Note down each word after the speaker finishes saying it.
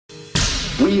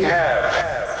We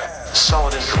have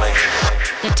solid information.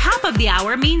 The top of the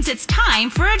hour means it's time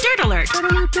for a Dirt Alert.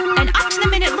 An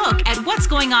up-to-the-minute look at what's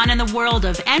going on in the world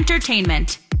of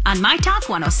entertainment on My Talk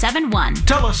 107.1.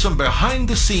 Tell us some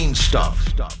behind-the-scenes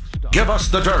stuff. Give us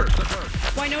the dirt.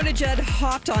 Naomi Judd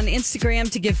hopped on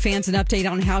Instagram to give fans an update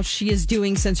on how she is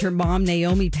doing since her mom,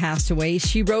 Naomi, passed away.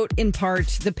 She wrote, in part,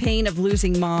 the pain of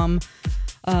losing mom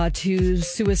to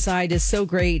suicide is so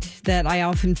great that I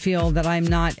often feel that I'm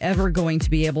not ever going to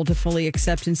be able to fully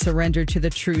accept and surrender to the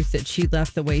truth that she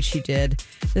left the way she did.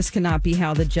 This cannot be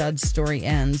how the Judd story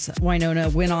ends. Winona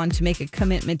went on to make a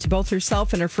commitment to both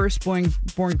herself and her firstborn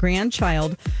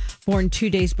grandchild, born 2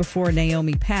 days before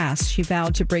Naomi passed. She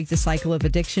vowed to break the cycle of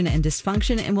addiction and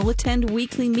dysfunction and will attend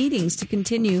weekly meetings to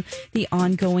continue the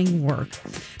ongoing work.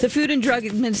 The Food and Drug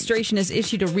Administration has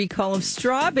issued a recall of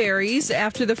strawberries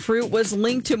after the fruit was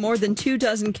linked to more than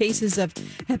 24 cases of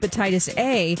hepatitis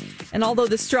A. And although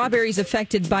the strawberries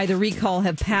affected by the recall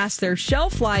have passed their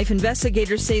shelf life,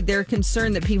 investigators say they're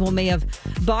concerned that people may have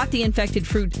bought the infected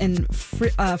fruit and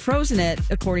frozen it,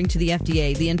 according to the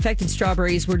FDA. The infected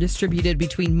strawberries were distributed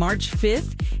between March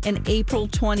 5th and April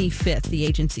 25th, the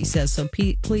agency says. So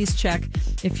please check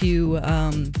if you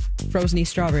froze any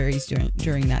strawberries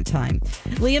during that time.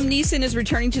 Liam Neeson is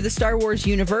returning to the Star Wars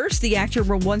universe. The actor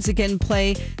will once again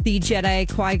play the Jedi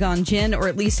Qui-Gon Jinn, or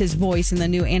at least his voice, in the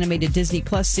new animated Disney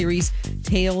Plus series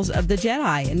Tales of the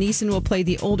Jedi. And Neeson will play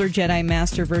the older Jedi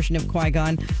Master version of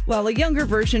Qui-Gon, while a younger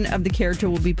version of the character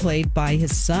will be played by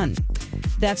his son.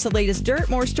 That's the latest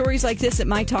dirt. More stories like this at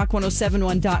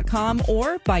mytalk1071.com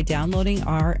or by downloading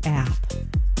our app.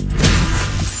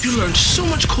 You learned so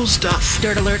much cool stuff.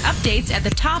 Dirt Alert updates at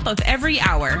the top of every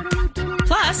hour.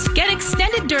 Plus, get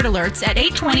extended Dirt Alerts at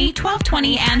 8:20,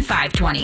 12:20, and 5:20.